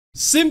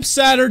Simp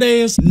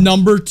Saturdays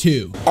number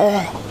 2.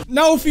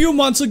 Now, a few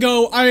months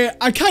ago,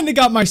 I kind of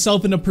got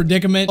myself in a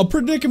predicament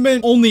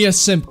only a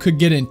simp could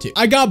get into.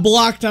 I got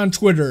blocked on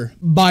Twitter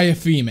by a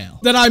female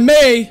that I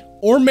may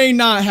or may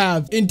not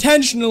have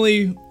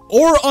intentionally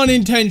or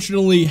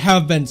unintentionally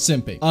have been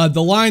simping.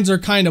 The lines are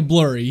kind of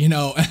blurry, you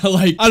know,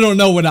 like, I don't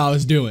know what I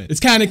was doing. It's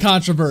kind of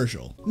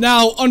controversial.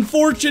 Now,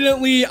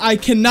 unfortunately, I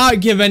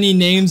cannot give any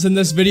names in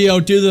this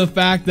video due to the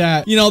fact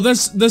that, you know,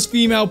 this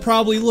female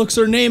probably looks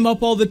her name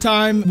up all the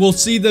time, will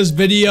see this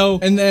video,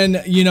 and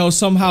then, you know,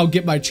 somehow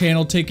get my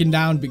channel taken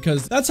down,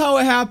 because that's how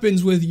it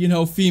happens with, you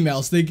know,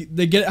 females. They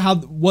get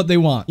what they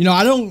want. You know,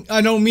 I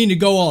don't mean to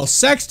go all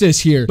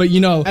sexist here, but, you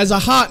know, as a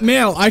hot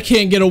male, I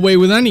can't get away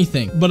with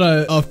anything. But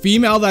a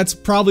female that's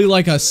probably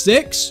like a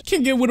 6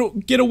 can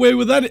get away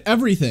with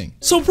everything.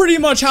 So pretty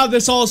much how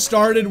this all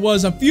started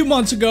was a few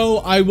months ago,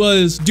 I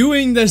was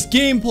doing this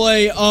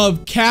gameplay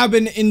of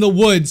Cabin in the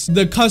Woods,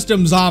 the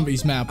custom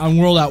zombies map on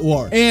World at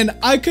War, and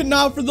I could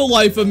not for the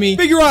life of me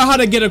figure out how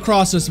to get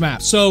across this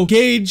map. So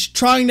Gage,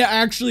 trying to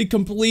actually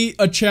complete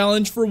a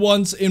challenge for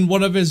once in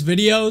one of his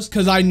videos,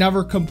 because I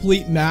never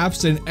complete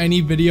maps in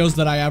any videos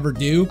that I ever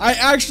do, I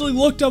actually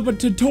looked up a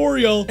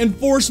tutorial and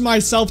forced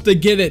myself to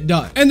get it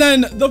done. And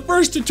then the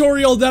first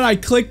tutorial that I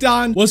clicked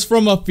on was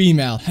from a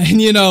female,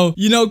 and you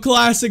know,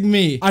 classic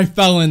me, I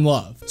fell in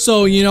love.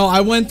 So, you know,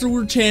 I went through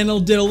her channel,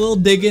 did a little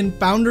digging,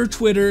 found her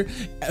Twitter,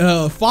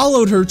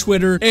 followed her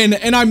Twitter,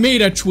 and I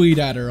made a tweet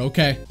at her,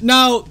 okay?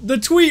 Now, the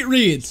tweet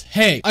reads,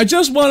 "Hey, I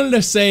just wanted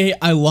to say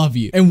I love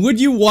you, and would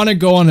you want to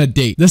go on a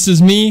date? This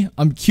is me,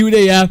 I'm cute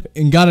AF,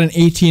 and got an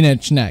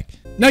 18-inch neck."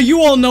 Now,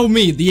 you all know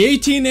me. The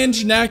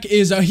 18-inch neck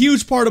is a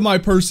huge part of my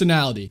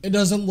personality. It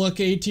doesn't look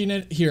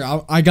 18-inch. Here,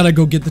 I gotta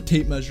go get the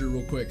tape measure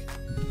real quick.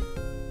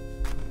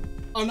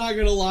 I'm not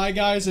gonna lie,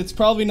 guys, it's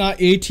probably not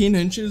 18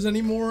 inches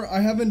anymore. I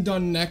haven't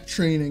done neck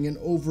training in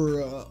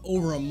over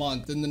a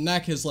month, and the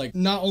neck is like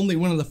not only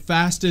one of the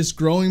fastest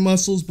growing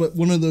muscles, but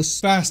one of the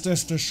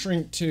fastest to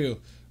shrink too.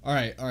 All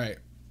right,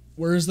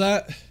 where is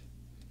that?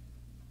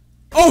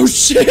 Oh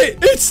shit,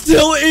 it's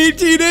still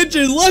 18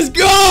 inches, let's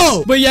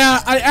go! But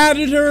yeah, I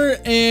added her,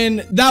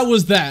 and that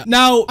was that.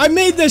 Now, I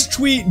made this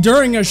tweet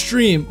during a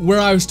stream where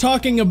I was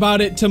talking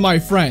about it to my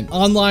friend,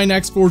 Online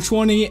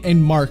X420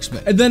 and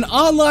Marksman. And then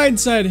Online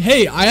said,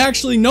 "Hey, I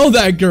actually know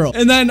that girl."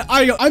 And then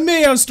I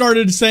may have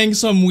started saying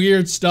some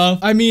weird stuff.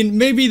 I mean,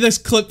 maybe this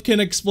clip can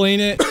explain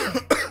it.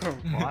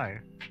 Why?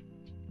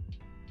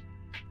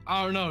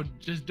 I don't know,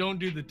 just don't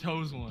do the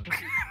toes one.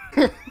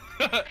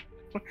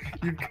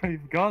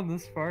 You've gone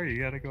this far,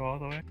 you gotta go all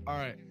the way.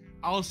 Alright,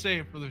 I'll say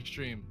it for the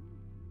stream.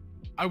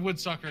 I would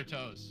suck her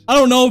toes. I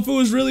don't know if it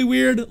was really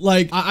weird.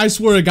 Like, I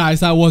swear to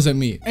guys, that wasn't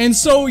me. And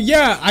so,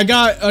 yeah, I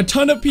got a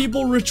ton of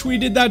people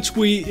retweeted that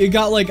tweet. It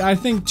got like, I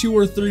think 2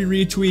 or 3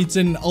 retweets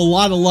and a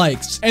lot of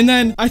likes. And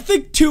then I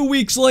think 2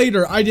 weeks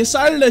later, I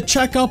decided to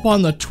check up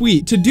on the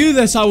tweet. To do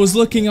this, I was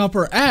looking up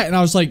her @ and I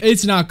was like,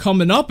 it's not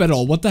coming up at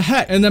all. What the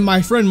heck? And then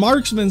my friend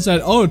Marksman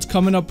said, "Oh, it's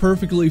coming up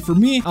perfectly for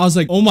me." I was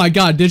like, oh my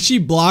God, did she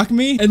block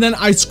me? And then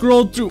I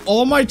scrolled through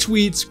all my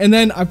tweets, and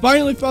then I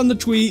finally found the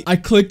tweet. I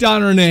clicked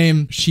on her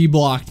name. She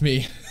blocked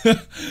me.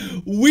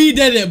 We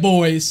did it,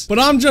 boys. But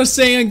I'm just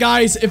saying,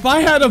 guys, if I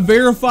had a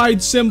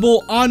verified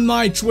symbol on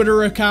my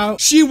Twitter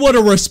account, she would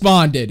have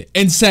responded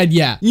and said,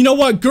 yeah. You know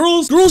what?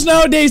 Girls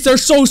nowadays, they're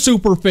so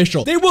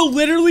superficial. They will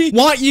literally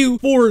want you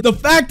for the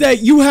fact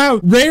that you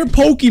have rare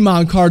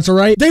Pokemon cards, all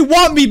right? They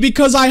want me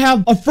because I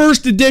have a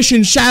first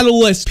edition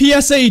Shadowless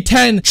PSA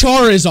 10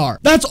 Charizard.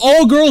 That's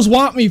all girls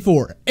want me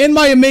for, and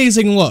my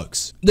amazing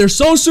looks. They're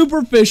so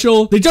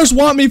superficial. They just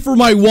want me for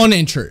my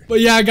 1-incher. But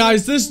yeah,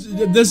 guys, this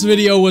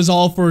video was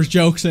all for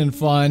jokes and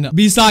fun.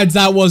 Besides,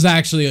 that was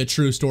actually a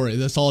true story.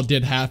 This all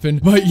did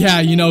happen. But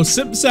yeah, you know,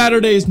 Simp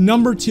Saturdays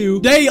number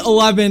 2, day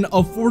 11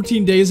 of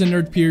 14 days in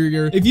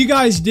Nerdperior. If you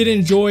guys did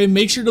enjoy,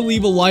 make sure to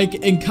leave a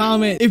like and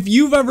comment if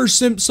you've ever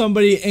simped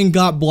somebody and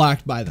got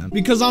blocked by them.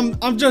 Because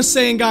I'm just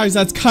saying, guys,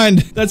 that's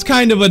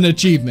kind of an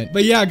achievement.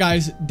 But yeah,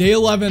 guys, day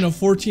 11 of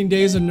 14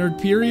 days in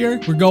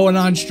Nerdperior. We're going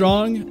on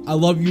strong. I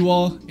love you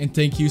all, and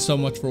thank you so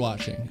much for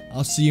watching.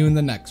 I'll see you in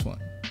the next one.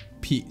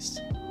 Peace.